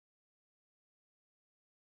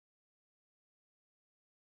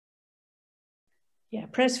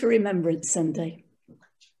Prayers for Remembrance Sunday.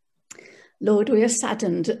 Lord, we are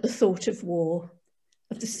saddened at the thought of war,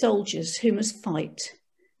 of the soldiers who must fight,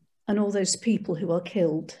 and all those people who are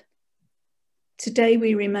killed. Today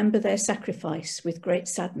we remember their sacrifice with great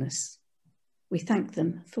sadness. We thank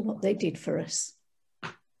them for what they did for us.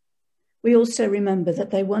 We also remember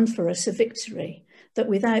that they won for us a victory, that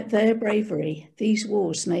without their bravery, these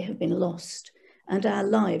wars may have been lost, and our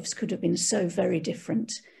lives could have been so very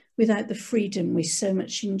different without the freedom we so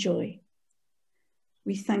much enjoy.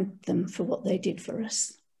 We thank them for what they did for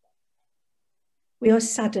us. We are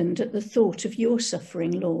saddened at the thought of your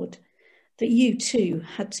suffering, Lord, that you too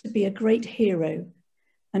had to be a great hero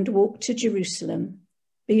and walk to Jerusalem,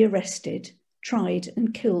 be arrested, tried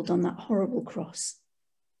and killed on that horrible cross.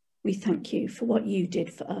 We thank you for what you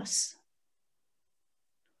did for us.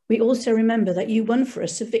 We also remember that you won for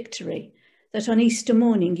us a victory, that on Easter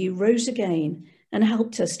morning you rose again and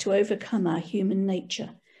helped us to overcome our human nature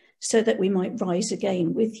so that we might rise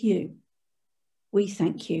again with you. We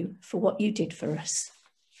thank you for what you did for us.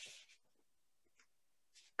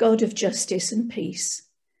 God of justice and peace,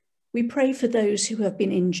 we pray for those who have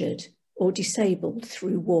been injured or disabled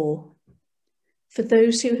through war, for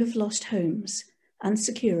those who have lost homes and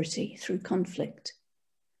security through conflict,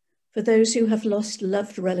 for those who have lost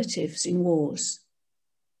loved relatives in wars,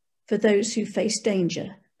 for those who face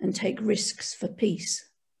danger and take risks for peace,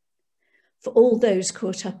 for all those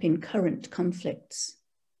caught up in current conflicts,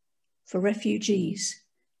 for refugees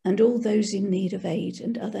and all those in need of aid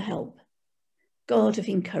and other help. God of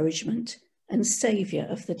encouragement and Saviour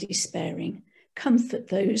of the despairing, comfort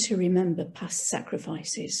those who remember past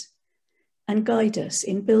sacrifices and guide us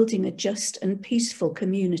in building a just and peaceful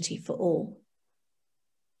community for all.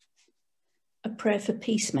 A prayer for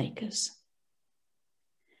peacemakers.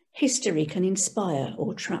 History can inspire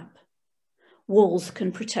or trap. Walls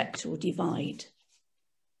can protect or divide.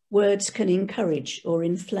 Words can encourage or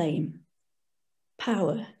inflame.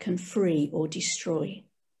 Power can free or destroy.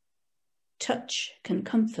 Touch can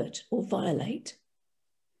comfort or violate.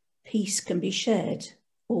 Peace can be shared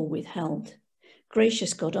or withheld.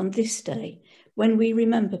 Gracious God, on this day, when we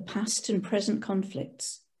remember past and present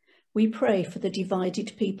conflicts, we pray for the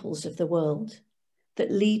divided peoples of the world,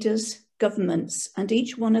 that leaders, governments, and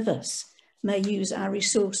each one of us may use our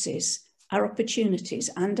resources, our opportunities,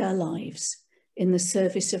 and our lives in the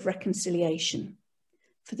service of reconciliation,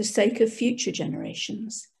 for the sake of future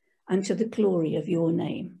generations and to the glory of your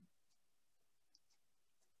name.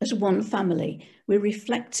 As one family, we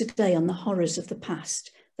reflect today on the horrors of the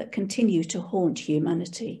past that continue to haunt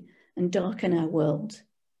humanity and darken our world.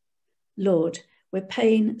 Lord, where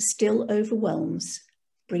pain still overwhelms,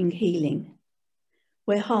 bring healing.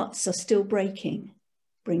 Where hearts are still breaking,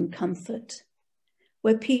 bring comfort.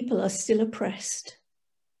 Where people are still oppressed,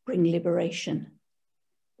 bring liberation.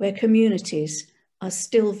 Where communities are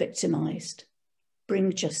still victimised,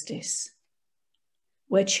 bring justice.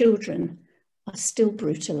 Where children are still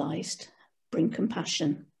brutalised, bring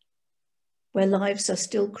compassion. Where lives are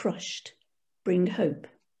still crushed, bring hope.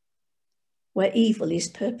 Where evil is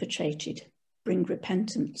perpetrated, bring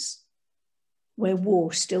repentance. Where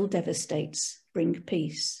war still devastates, bring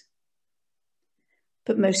peace.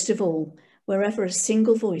 But most of all, wherever a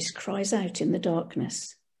single voice cries out in the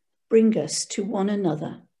darkness, bring us to one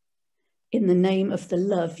another in the name of the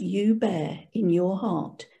love you bear in your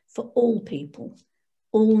heart for all people,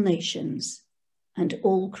 all nations, and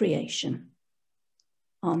all creation.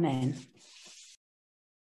 Amen.